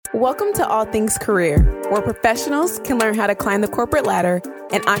Welcome to All Things Career, where professionals can learn how to climb the corporate ladder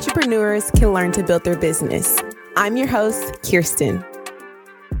and entrepreneurs can learn to build their business. I'm your host, Kirsten.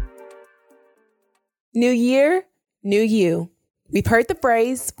 New year, new you. We've heard the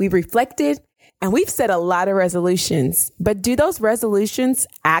phrase, we've reflected, and we've set a lot of resolutions. But do those resolutions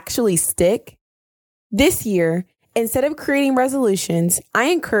actually stick? This year, instead of creating resolutions, I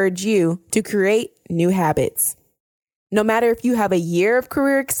encourage you to create new habits. No matter if you have a year of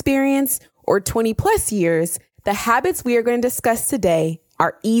career experience or 20 plus years, the habits we are going to discuss today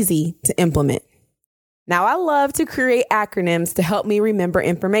are easy to implement. Now, I love to create acronyms to help me remember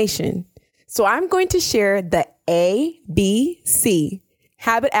information. So I'm going to share the ABC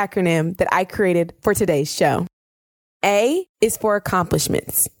habit acronym that I created for today's show. A is for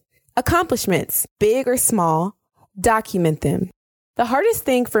accomplishments. Accomplishments, big or small, document them. The hardest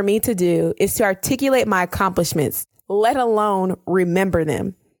thing for me to do is to articulate my accomplishments, let alone remember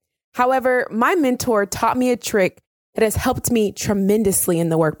them. However, my mentor taught me a trick that has helped me tremendously in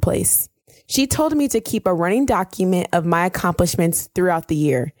the workplace. She told me to keep a running document of my accomplishments throughout the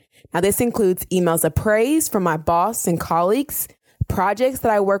year. Now, this includes emails of praise from my boss and colleagues, projects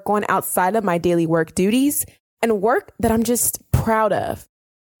that I work on outside of my daily work duties, and work that I'm just proud of.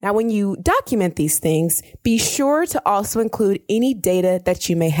 Now, when you document these things, be sure to also include any data that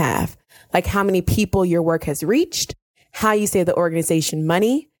you may have, like how many people your work has reached, how you save the organization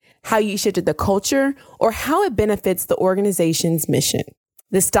money, how you shifted the culture, or how it benefits the organization's mission.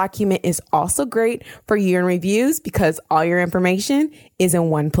 This document is also great for year-end reviews because all your information is in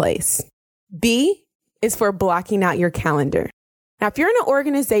one place. B is for blocking out your calendar. Now, if you're in an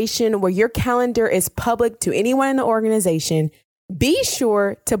organization where your calendar is public to anyone in the organization, be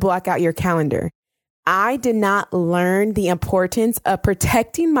sure to block out your calendar. I did not learn the importance of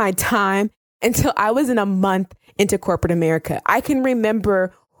protecting my time until I was in a month into corporate America. I can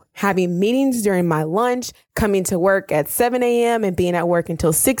remember having meetings during my lunch, coming to work at 7 a.m. and being at work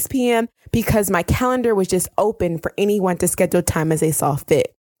until 6 p.m. because my calendar was just open for anyone to schedule time as they saw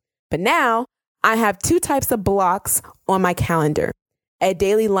fit. But now I have two types of blocks on my calendar, a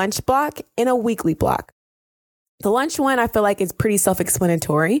daily lunch block and a weekly block. The lunch one I feel like is pretty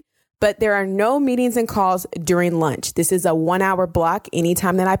self-explanatory, but there are no meetings and calls during lunch. This is a 1 hour block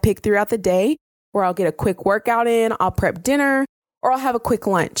anytime that I pick throughout the day where I'll get a quick workout in, I'll prep dinner, or I'll have a quick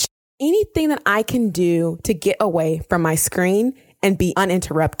lunch. Anything that I can do to get away from my screen and be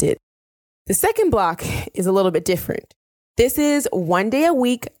uninterrupted. The second block is a little bit different. This is 1 day a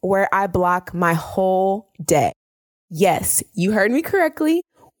week where I block my whole day. Yes, you heard me correctly.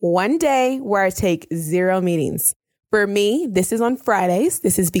 1 day where I take 0 meetings. For me, this is on Fridays.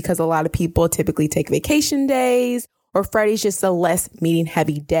 This is because a lot of people typically take vacation days, or Friday's just a less meeting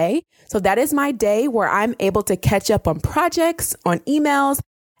heavy day. So that is my day where I'm able to catch up on projects, on emails,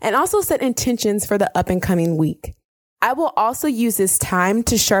 and also set intentions for the up and coming week. I will also use this time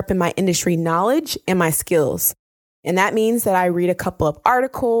to sharpen my industry knowledge and my skills. And that means that I read a couple of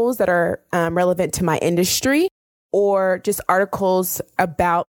articles that are relevant to my industry, or just articles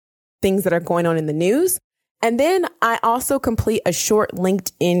about things that are going on in the news. And then I also complete a short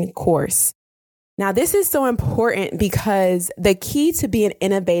LinkedIn course. Now, this is so important because the key to being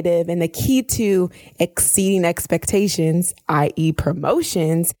innovative and the key to exceeding expectations, i.e.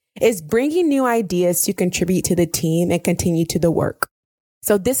 promotions, is bringing new ideas to contribute to the team and continue to the work.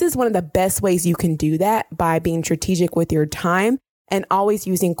 So this is one of the best ways you can do that, by being strategic with your time and always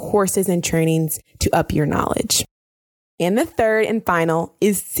using courses and trainings to up your knowledge. And the third and final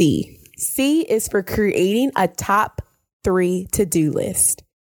is C. C is for creating a top 3 to-do list.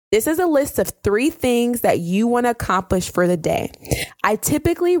 This is a list of 3 things that you want to accomplish for the day. I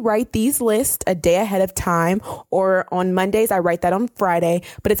typically write these lists a day ahead of time, or on Mondays, I write that on Friday,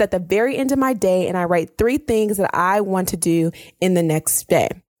 but it's at the very end of my day and I write 3 things that I want to do in the next day.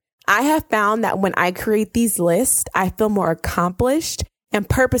 I have found that when I create these lists, I feel more accomplished and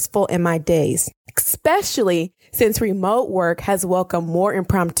purposeful in my days, especially since remote work has welcomed more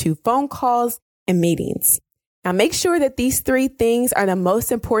impromptu phone calls and meetings. Now, make sure that these 3 things are the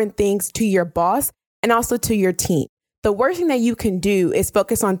most important things to your boss and also to your team. The worst thing that you can do is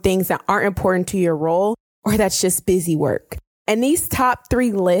focus on things that aren't important to your role, or that's just busy work. And these top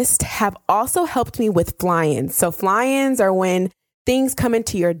 3 lists have also helped me with fly-ins. So fly-ins are when things come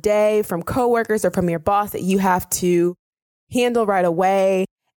into your day from coworkers or from your boss that you have to handle right away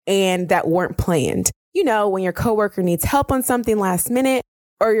and that weren't planned. You know, when your coworker needs help on something last minute,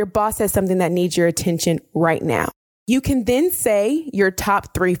 or your boss has something that needs your attention right now. You can then say your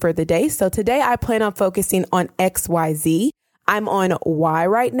top 3 for the day. So today I plan on focusing on X, Y, Z. I'm on Y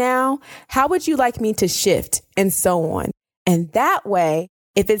right now. How would you like me to shift? And so on. And that way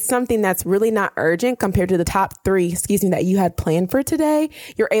If it's something that's really not urgent compared to the top three, that you had planned for today,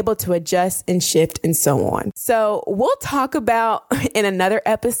 you're able to adjust and shift and so on. So we'll talk about in another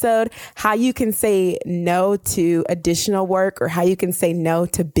episode how you can say no to additional work or how you can say no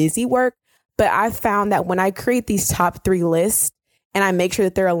to busy work. But I've found that when I create these top three lists and I make sure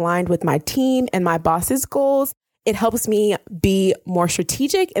that they're aligned with my team and my boss's goals, it helps me be more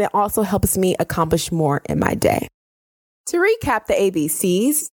strategic and it also helps me accomplish more in my day. To recap the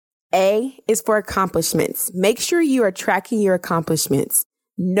ABCs, A is for accomplishments. Make sure you are tracking your accomplishments.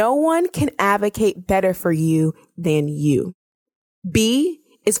 No one can advocate better for you than you. B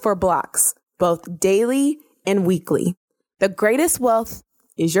is for blocks, both daily and weekly. The greatest wealth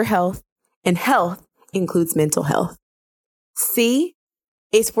is your health, and health includes mental health. C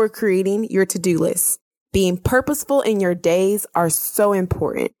is for creating your to-do list. Being purposeful in your days are so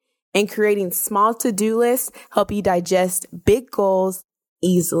important. And creating small to-do lists help you digest big goals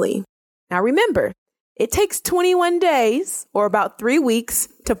easily. Now remember, it takes 21 days or about 3 weeks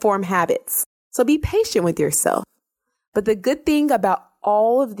to form habits. So be patient with yourself. But the good thing about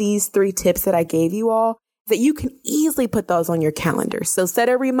all of these 3 tips that I gave you all is that you can easily put those on your calendar. So set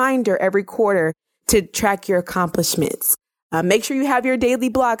a reminder every quarter to track your accomplishments. Make sure you have your daily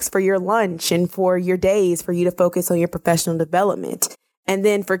blocks for your lunch and for your days for you to focus on your professional development. And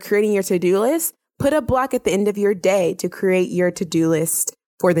then for creating your to-do list, put a block at the end of your day to create your to-do list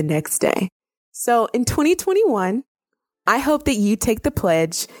for the next day. So in 2021, I hope that you take the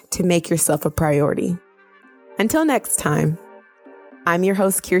pledge to make yourself a priority. Until next time, I'm your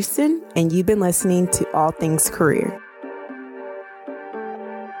host, Kirsten, and you've been listening to All Things Career.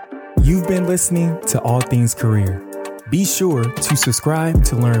 You've been listening to All Things Career. Be sure to subscribe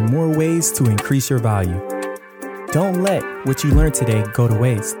to learn more ways to increase your value. Don't let what you learned today go to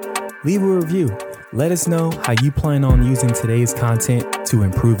waste. Leave a review. Let us know how you plan on using today's content to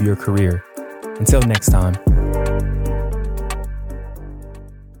improve your career. Until next time.